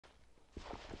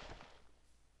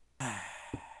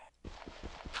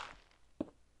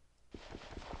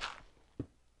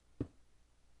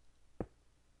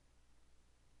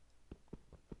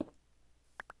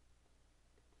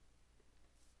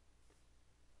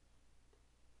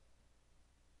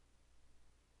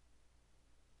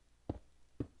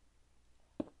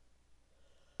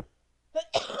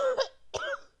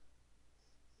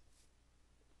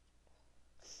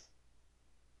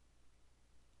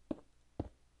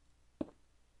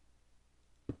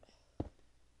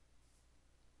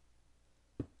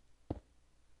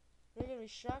be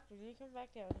shocked when you come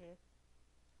back down here.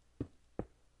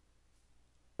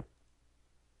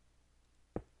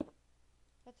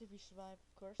 That's if you survive,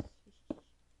 of course.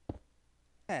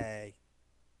 Hey.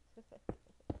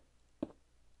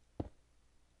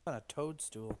 On a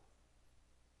toadstool.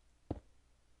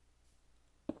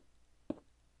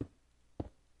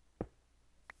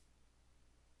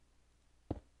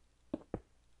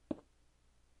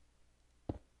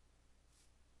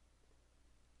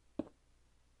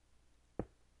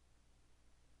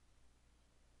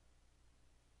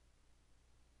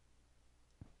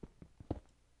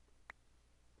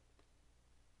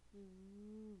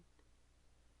 Mm.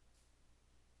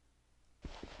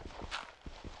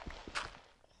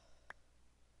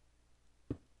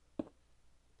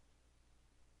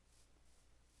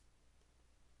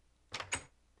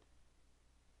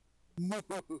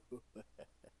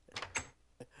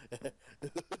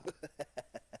 Did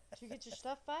you get your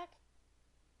stuff back?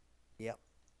 Yep.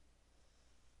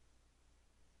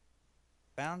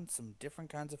 Found some different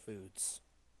kinds of foods.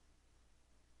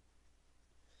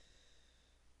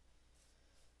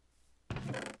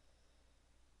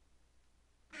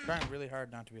 Trying really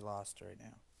hard not to be lost right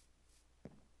now.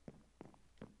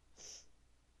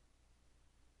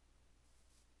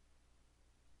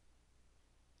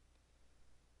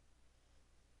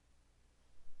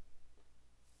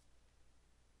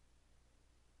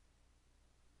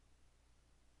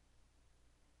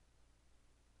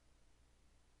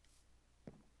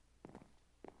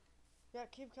 Yeah,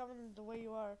 keep coming the way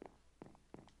you are.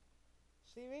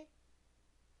 See me?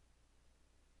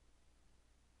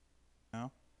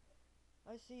 No?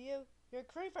 I see you. You're a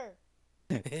creeper.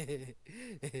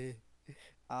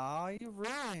 Oh, you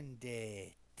ruined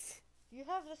it. You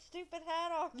have the stupid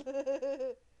hat on.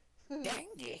 Dang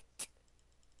it.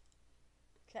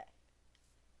 Okay.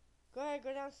 Go ahead,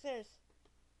 go downstairs.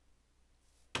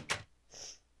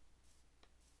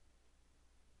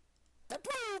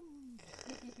 Boom.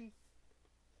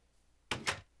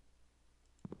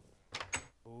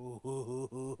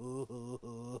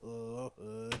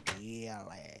 Yeah.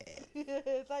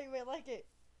 I thought you might like it.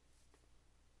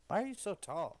 Why are you so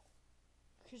tall?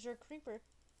 Because you're a creeper.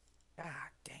 Ah,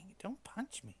 dang it. Don't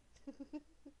punch me.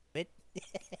 But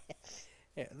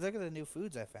yeah, look at the new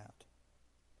foods I found.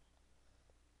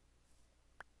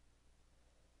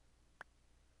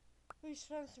 We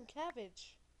found some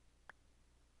cabbage.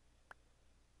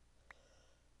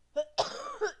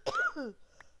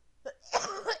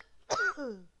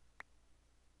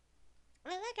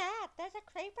 Oh my god, there's a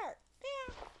creeper.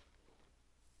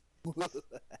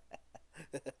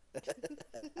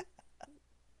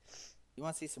 You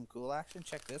want to see some cool action?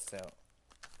 Check this out.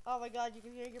 Oh my god, you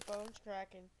can hear your bones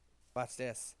cracking. Watch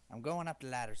this. I'm going up the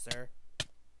ladder, sir.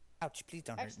 Ouch, please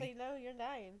don't hurt me. Actually, no, you're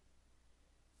dying.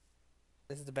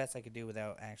 This is the best I could do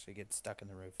without actually getting stuck in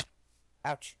the roof.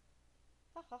 Ouch.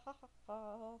 Ha ha ha ha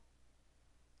ha.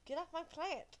 Get off my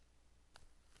plant.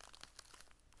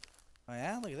 Oh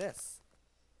yeah? Look at this.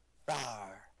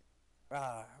 Rawr.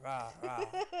 Rawr, rawr, rawr.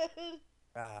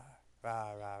 Rawr,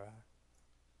 rawr, rawr, rawr.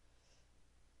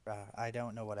 Rawr. I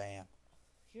don't know what I am.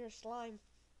 You're a slime.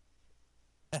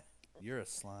 You're a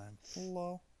slime.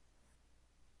 Hello.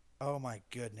 Oh my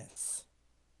goodness.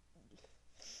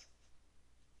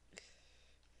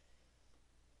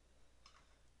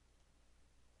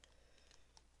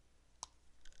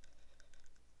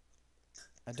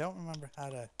 I don't remember how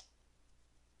to...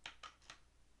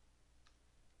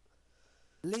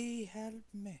 Lee, help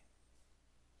me.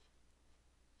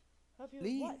 Help you with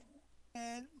Lee, what?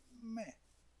 help me.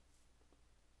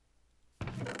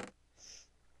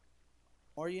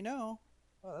 Or you know...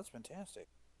 Oh, that's fantastic.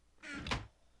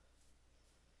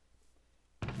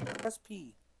 Press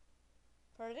P.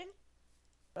 Pardon?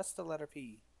 Press the letter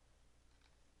P.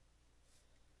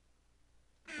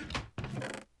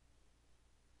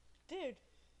 Dude.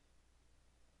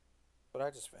 What I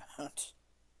just found.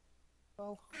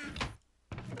 Well...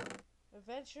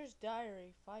 Adventure's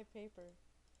Diary. 5 paper.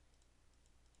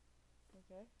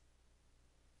 Okay.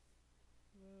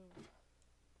 Whoa.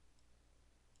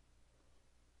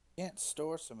 Can't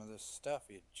store some of this stuff,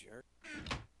 you jerk.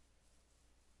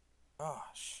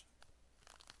 Gosh.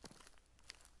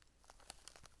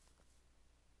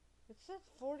 It said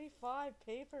 45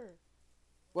 paper.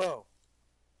 Whoa.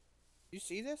 You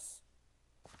see this?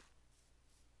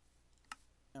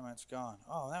 No, it's gone.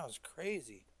 Oh, that was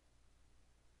crazy.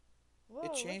 Whoa,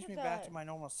 It changed me look at back that. to my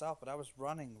normal self, but I was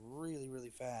running really, really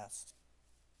fast.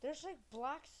 There's like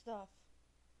black stuff.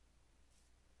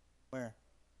 Where?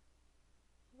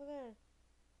 Over there.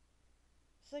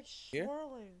 It's like Here?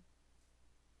 swirling.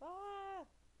 Ah!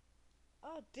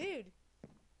 Oh, dude.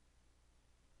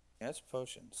 Yeah, that's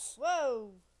potions.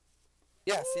 Whoa!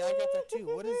 Yeah, see, I got that too.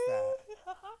 What is that?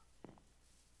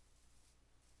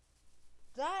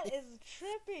 That is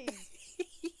trippy.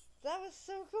 That was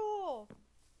so cool.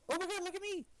 Oh my god, look at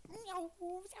me!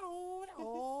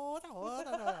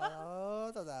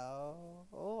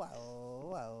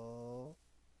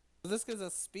 So this gives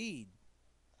us speed.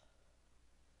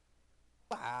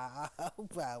 Wow, wow,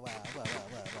 wow, wow, wow,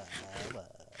 wow,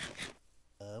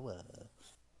 wow, wow.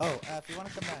 Oh, if you want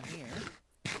to come down here,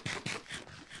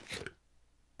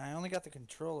 I only got the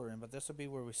controller in, but this will be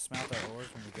where we smelt our ores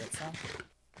when we get some.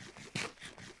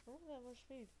 Oh, we got more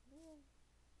speed.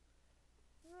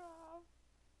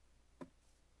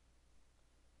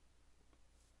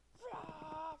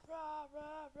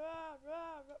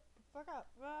 Fuck up.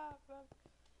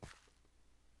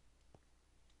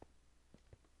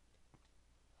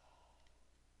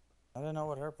 I don't know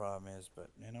what her problem is, but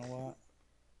you know what?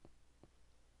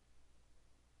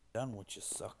 Done with you,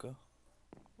 sucker.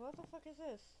 What the fuck is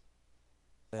this?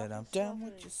 Said I'm Fucking done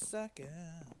with smeltery. you, sucker.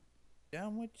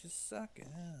 Done with you, sucker.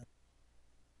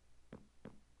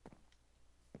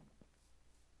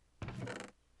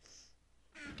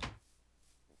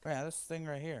 Yeah, this thing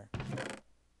right here.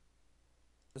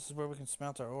 This is where we can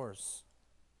smelt our ores.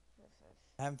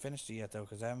 I haven't finished it yet though,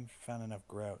 because I haven't found enough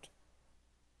grout.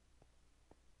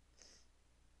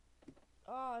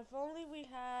 Oh, if only we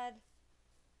had...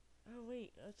 Oh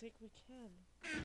wait, I think we can.